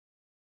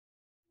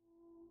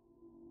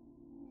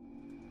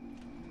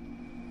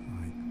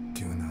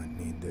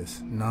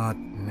this. Not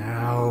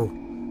now.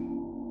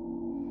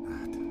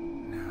 Not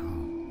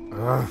now.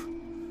 Ugh.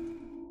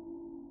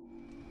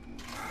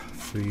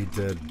 3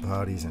 dead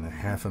bodies and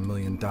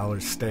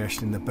 $500,000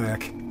 stashed in the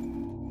back.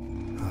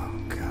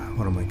 Oh God,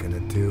 what am I gonna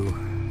do?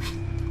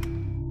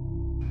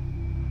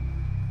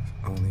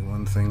 There's only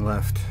one thing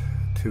left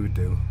to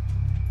do.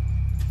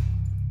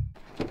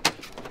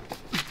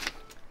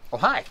 Oh,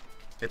 hi,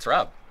 it's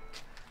Rob.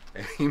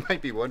 And you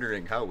might be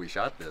wondering how we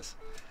shot this.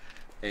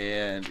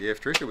 And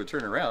if Tricia would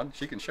turn around,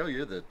 she can show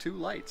you the 2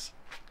 lights.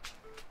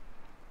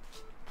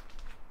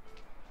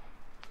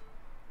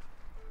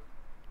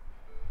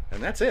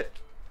 And that's it.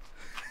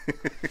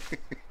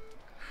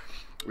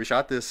 We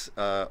shot this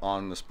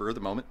on the spur of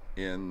the moment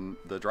in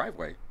the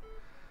driveway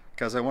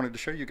because I wanted to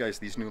show you guys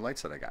these new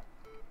lights that I got.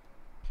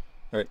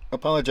 Alright,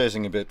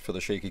 apologizing a bit for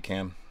the shaky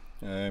cam.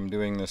 I'm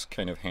doing this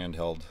kind of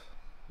handheld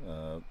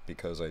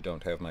because I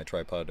don't have my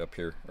tripod up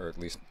here, or at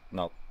least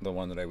not the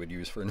one that I would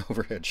use for an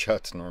overhead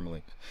shots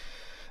normally.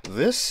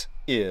 This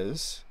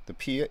is the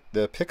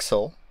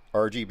Pixel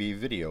RGB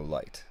Video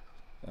Light.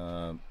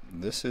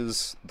 This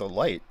is the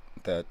light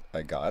that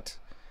I got.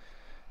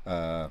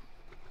 And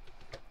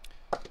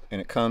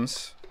it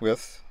comes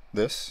with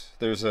this.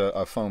 There's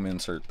a foam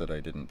insert that I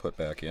didn't put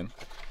back in.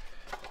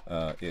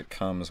 It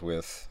comes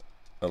with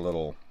a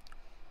little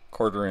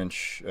 1/4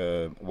 inch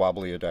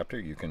wobbly adapter.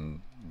 You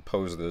can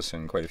pose this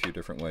in quite a few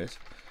different ways.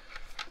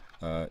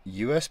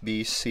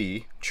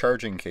 USB-C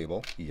charging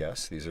cable.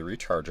 Yes, these are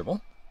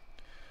rechargeable.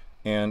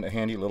 And a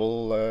handy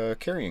little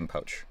carrying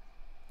pouch,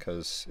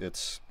 because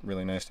it's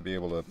really nice to be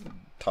able to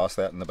toss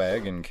that in the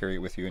bag and carry it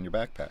with you in your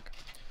backpack.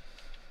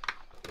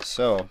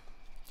 So,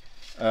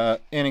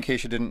 and in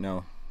case you didn't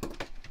know,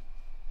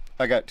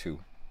 I got 2.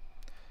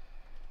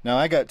 Now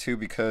I got 2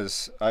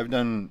 because I've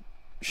done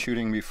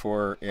shooting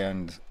before,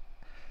 and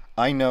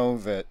I know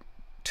that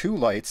 2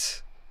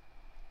 lights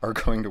are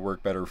going to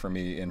work better for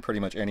me in pretty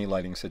much any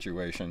lighting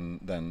situation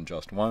than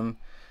just 1.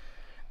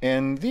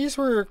 And these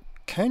were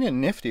kind of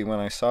nifty when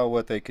I saw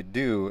what they could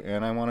do,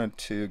 and I wanted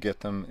to get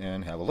them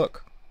and have a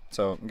look.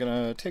 So I'm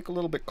gonna take a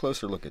little bit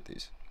closer look at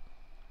these.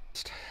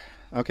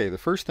 Okay, the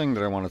first thing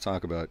that I want to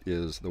talk about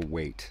is the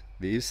weight.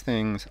 These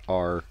things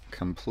are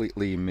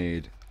completely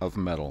made of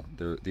metal.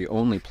 The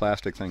only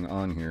plastic thing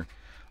on here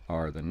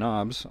are the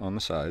knobs on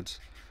the sides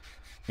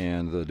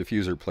and the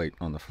diffuser plate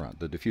on the front.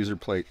 The diffuser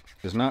plate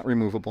is not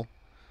removable.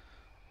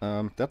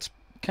 That's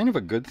kind of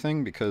a good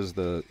thing because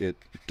it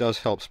does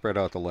help spread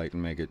out the light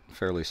and make it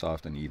fairly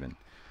soft and even.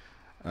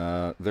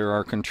 There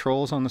are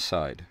controls on the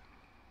side.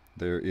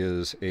 There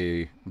is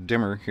a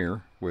dimmer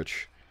here,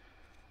 which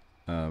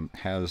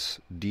has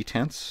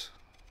detents,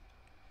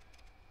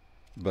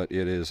 but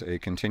it is a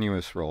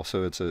continuous roll,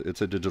 so it's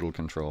a digital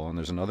control. And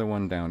there's another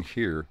one down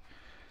here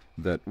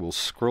that will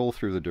scroll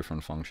through the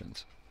different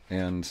functions,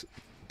 and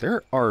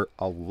there are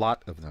a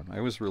lot of them.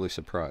 I was really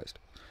surprised.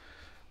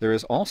 There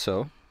is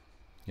also,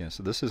 yeah,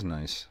 so this is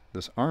nice,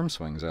 this arm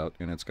swings out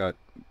and it's got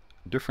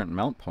different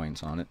mount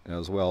points on it,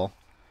 as well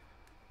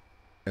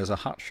as a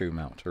hot shoe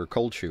mount, or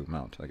cold shoe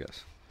mount, I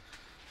guess.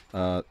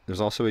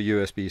 There's also a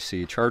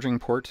USB-C charging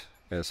port.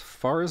 As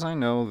far as I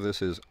know,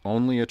 this is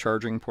only a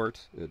charging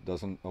port. It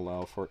doesn't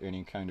allow for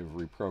any kind of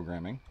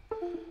reprogramming.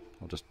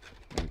 I'll just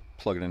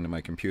plug it into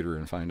my computer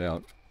and find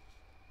out.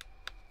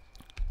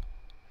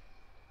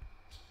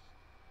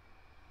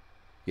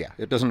 Yeah,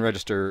 it doesn't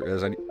register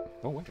as any...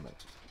 Oh, wait a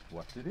minute.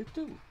 What did it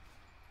do?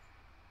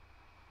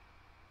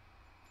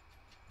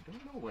 I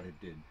don't know what it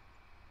did.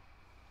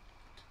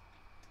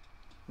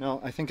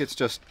 No, I think it's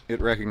just, it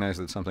recognized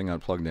that something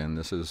got plugged in.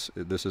 This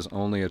is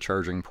only a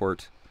charging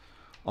port,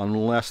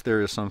 unless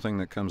there is something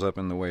that comes up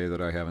in the way that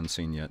I haven't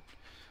seen yet.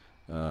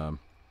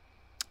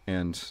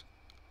 And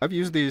I've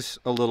used these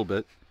a little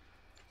bit,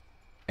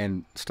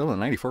 and still a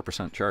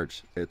 94%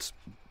 charge. It's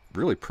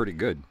really pretty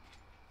good.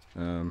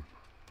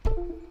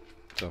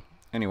 So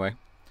anyway,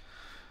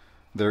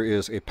 there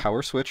is a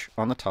power switch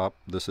on the top.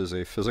 This is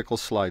a physical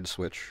slide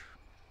switch,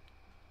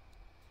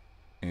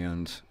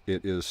 and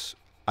it is,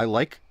 I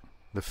like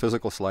the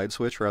physical slide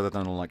switch rather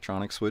than an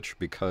electronic switch,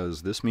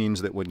 because this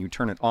means that when you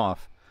turn it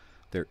off,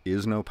 there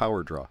is no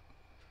power draw.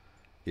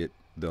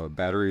 The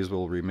batteries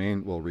will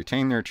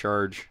retain their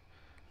charge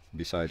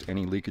besides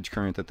any leakage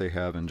current that they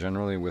have, and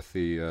generally with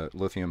the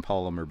lithium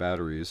polymer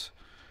batteries,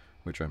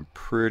 which I'm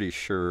pretty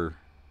sure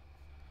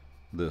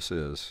this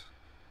is.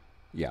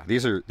 Yeah,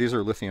 these are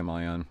lithium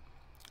ion,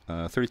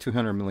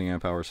 3200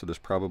 milliamp hours, so there's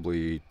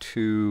probably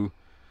two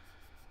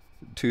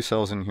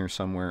cells in here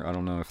somewhere. I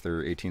don't know if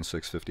they're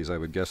 18650s. I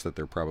would guess that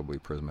they're probably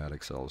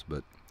prismatic cells,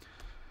 but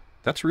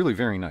that's really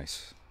very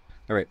nice.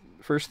 Alright,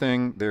 first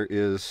thing, there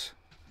is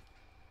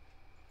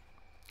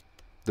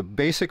the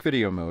basic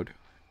video mode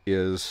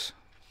is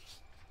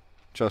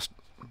just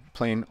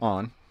plain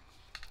on,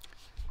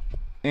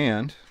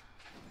 and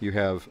you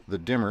have the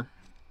dimmer,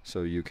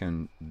 so you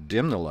can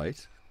dim the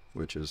light,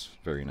 which is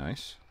very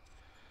nice,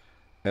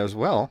 as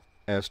well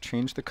as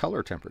change the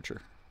color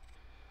temperature.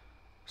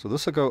 So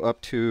this will go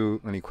up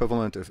to an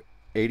equivalent of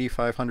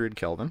 8500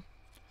 Kelvin.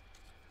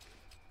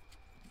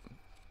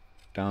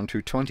 down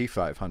to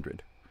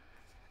 2500,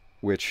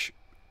 which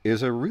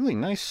is a really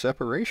nice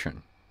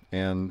separation,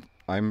 and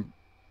I'm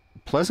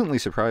pleasantly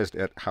surprised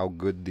at how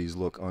good these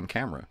look on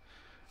camera.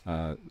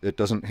 It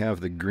doesn't have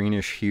the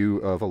greenish hue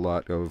of a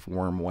lot of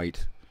warm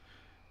white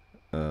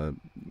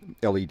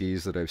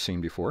LEDs that I've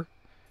seen before.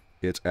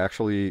 It's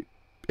actually,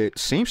 it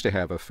seems to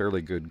have a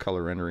fairly good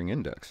color rendering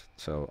index,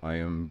 so I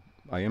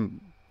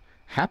am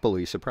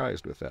happily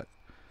surprised with that.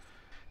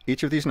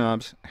 Each of these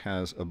knobs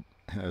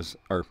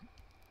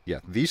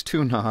these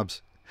two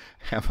knobs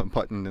have a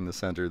button in the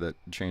center that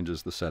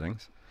changes the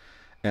settings,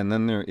 and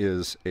then there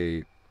is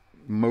a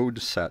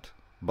mode set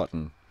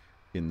button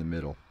in the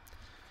middle.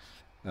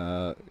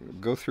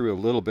 Go through a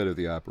little bit of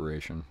the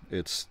operation.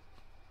 It's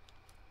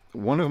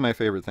one of my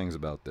favorite things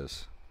about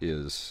this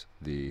is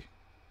the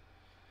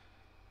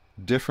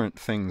different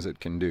things it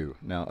can do.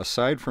 Now,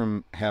 aside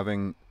from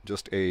having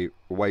just a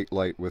white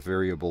light with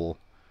variable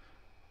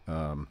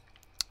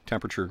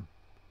temperature,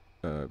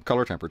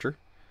 color temperature,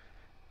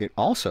 it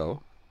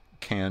also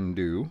can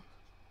do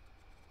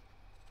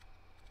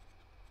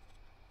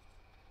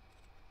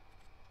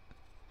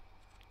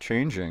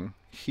changing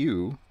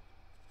hue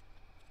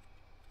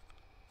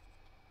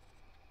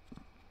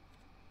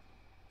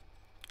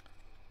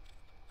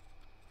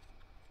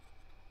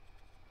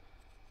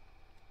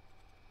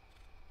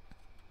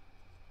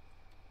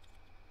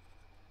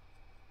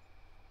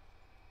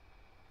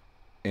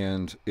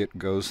and it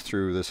goes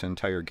through this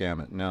entire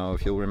gamut. Now,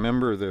 if you'll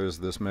remember, there's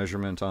this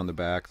measurement on the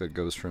back that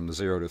goes from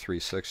 0 to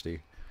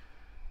 360.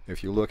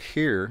 If you look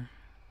here,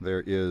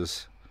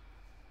 it's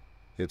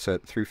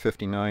at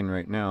 359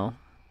 right now,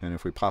 and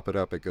if we pop it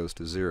up, it goes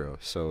to 0.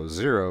 So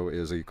 0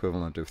 is the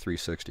equivalent of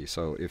 360.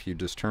 So if you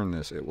just turn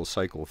this, it will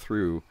cycle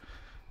through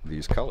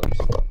these colors.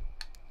 Oh,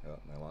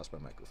 I lost my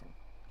microphone.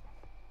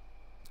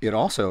 It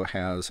also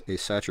has a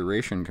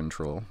saturation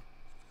control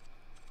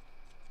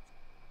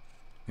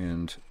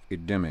and a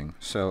dimming.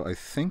 So I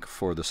think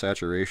for the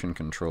saturation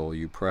control,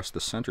 you press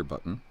the center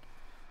button,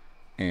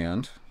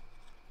 and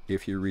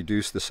if you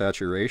reduce the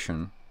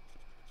saturation,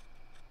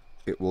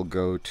 it will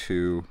go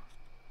to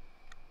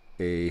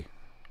a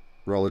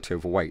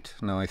relative white.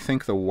 Now, I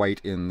think the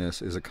white in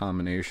this is a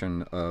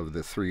combination of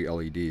the 3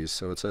 LEDs,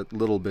 so it's a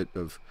little bit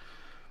of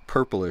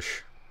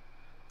purplish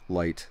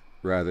light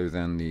rather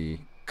than the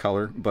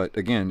color. But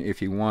again,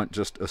 if you want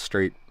just a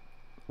straight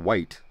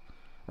white,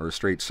 or a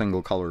straight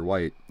single color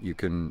white, you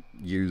can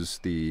use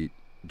the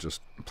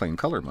just plain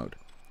color mode.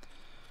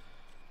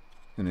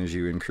 And as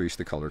you increase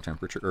the color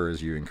temperature, or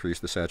as you increase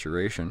the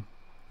saturation,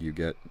 you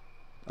get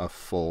a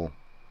full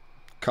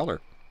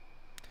color.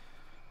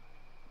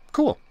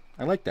 Cool.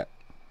 I like that.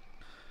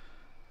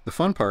 The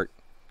fun part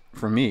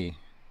for me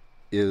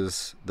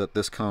is that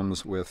this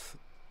comes with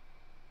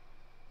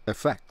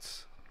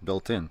effects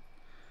built in.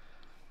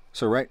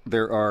 So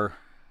there are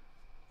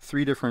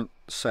 3 different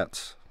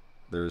sets.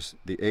 There's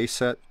the A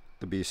set,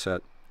 the B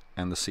set,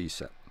 and the C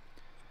set.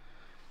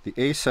 The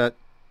A set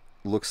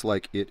looks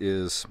like it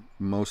is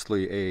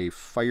mostly a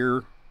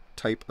fire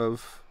type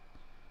of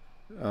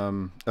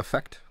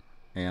effect,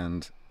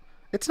 and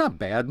it's not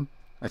bad.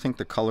 I think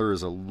the color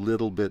is a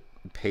little bit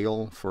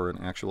pale for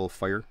an actual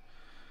fire,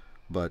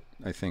 but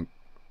I think,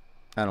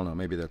 I don't know,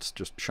 maybe that's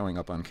just showing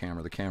up on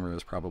camera. The camera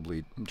is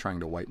probably trying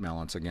to white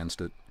balance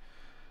against it.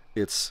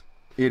 It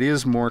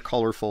is more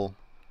colorful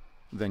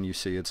than you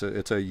see. It's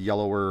a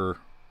yellower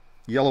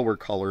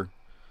color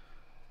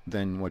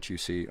than what you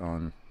see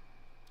on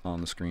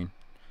the screen.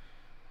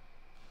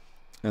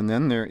 And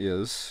then there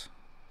is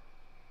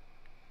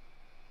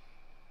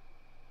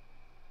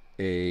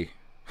a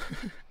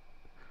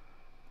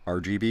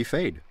RGB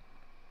fade,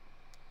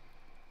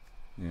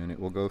 and it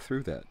will go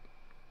through that.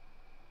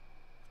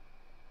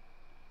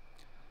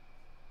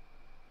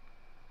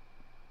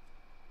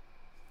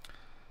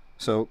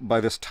 So by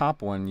this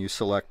top one, you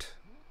select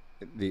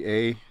the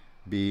A,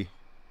 B,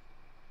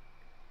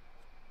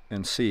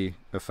 and C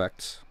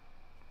effects.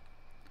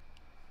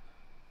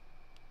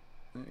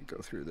 Let me go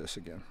through this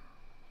again.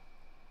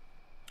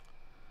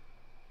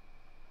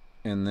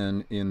 And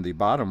then in the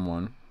bottom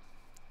one,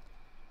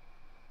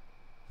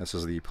 this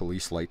is the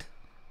police light.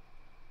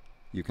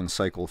 You can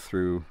cycle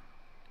through.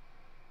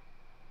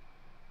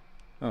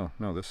 Oh,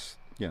 no, this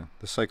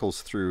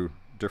cycles through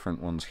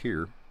different ones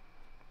here.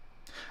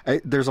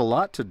 There's a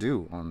lot to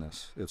do on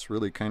this. It's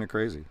really kind of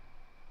crazy.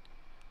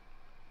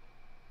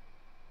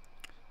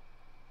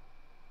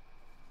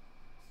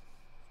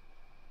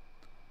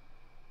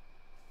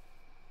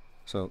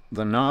 So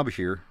the knob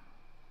here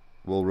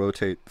will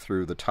rotate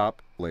through the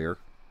top layer.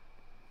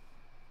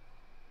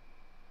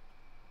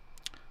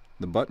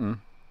 The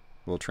button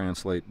will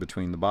translate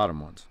between the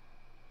bottom ones.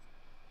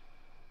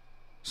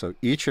 So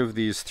each of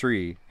these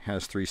 3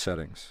 has 3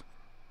 settings.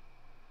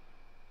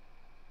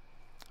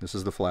 This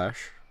is the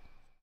flash.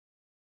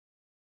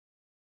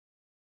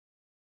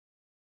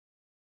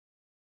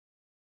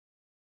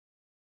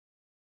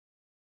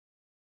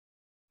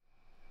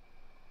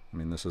 I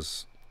mean, this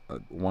is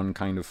one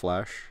kind of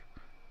flash.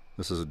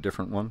 This is a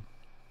different one.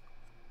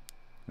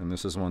 And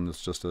this is one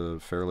that's just a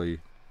fairly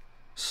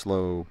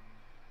slow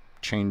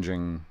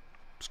changing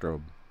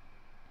strobe.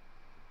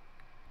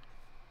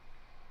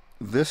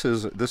 This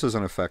is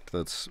an effect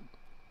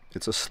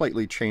it's a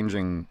slightly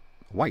changing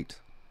white.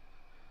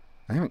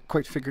 I haven't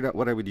quite figured out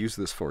what I would use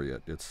this for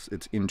yet. It's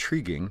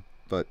intriguing,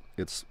 but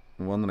it's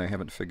one that I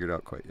haven't figured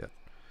out quite yet.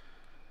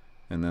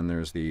 And then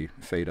there's the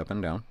fade up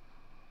and down,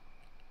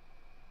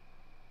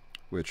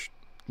 which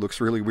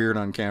looks really weird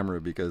on camera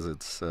because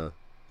it's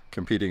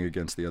competing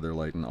against the other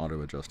light and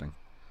auto-adjusting.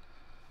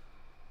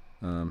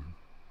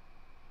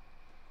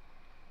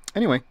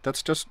 Anyway,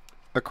 that's just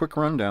a quick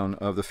rundown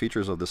of the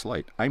features of this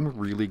light. I'm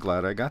really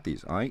glad I got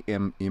these. I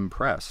am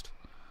impressed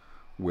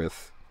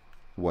with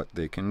what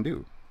they can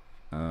do.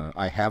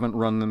 I haven't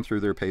run them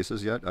through their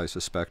paces yet. I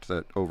suspect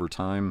that over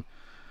time,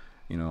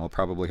 you know, I'll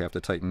probably have to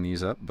tighten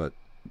these up, but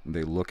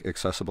they look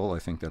accessible. I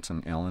think that's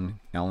an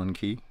Allen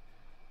key.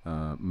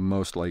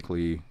 Most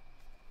likely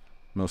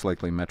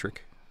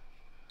metric.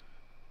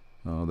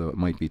 Although it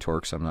might be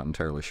Torx, I'm not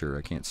entirely sure.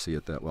 I can't see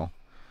it that well.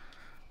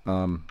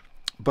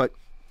 But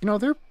you know,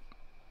 they're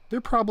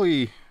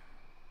probably,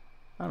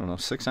 I don't know,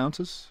 6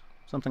 ounces,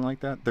 something like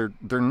that.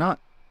 They're not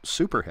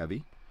super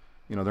heavy.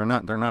 You know, they're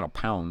not a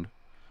pound,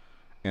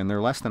 and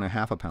they're less than a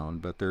half a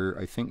pound, but they're,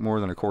 I think, more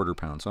than a quarter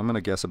pound. So I'm going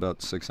to guess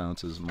about 6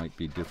 ounces. Might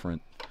be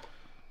different,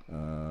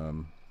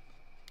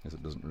 as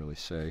it doesn't really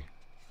say.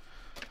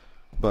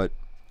 But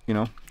you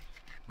know,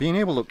 being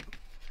able to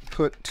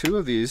put 2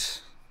 of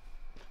these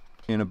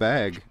in a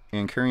bag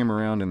and carry them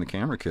around in the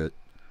camera kit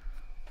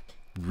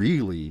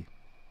really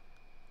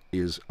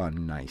is a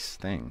nice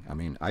thing. I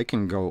mean, I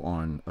can go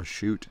on a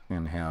shoot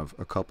and have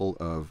a couple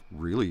of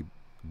really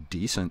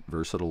decent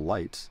versatile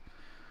lights.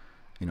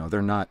 You know,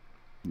 they're not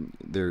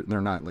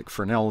like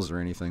Fresnels or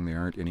anything. They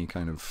aren't any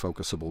kind of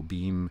focusable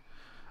beam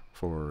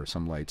for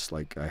some lights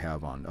like I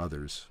have on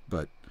others,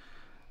 but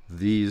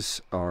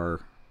these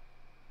are,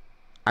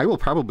 I will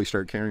probably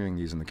start carrying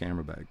these in the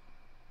camera bag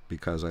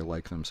because I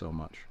like them so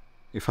much,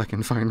 if I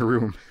can find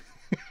room.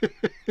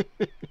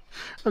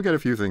 I've got a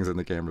few things in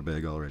the camera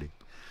bag already.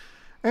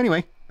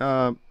 Anyway,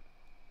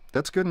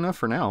 that's good enough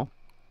for now.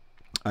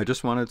 I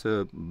just wanted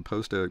to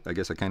post I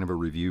guess a kind of a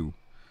review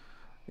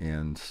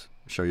and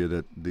show you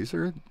that these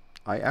are,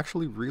 I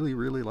actually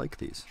really like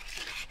these.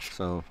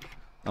 So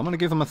I'm going to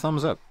give them a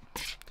thumbs up.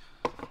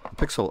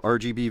 Pixel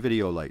RGB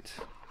Video Light.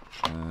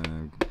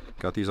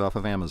 Got these off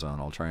of Amazon.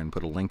 I'll try and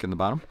put a link in the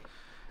bottom.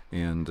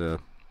 And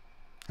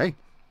hey,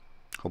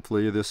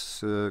 hopefully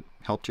this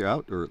helped you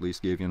out, or at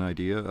least gave you an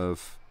idea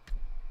of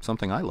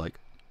something I like.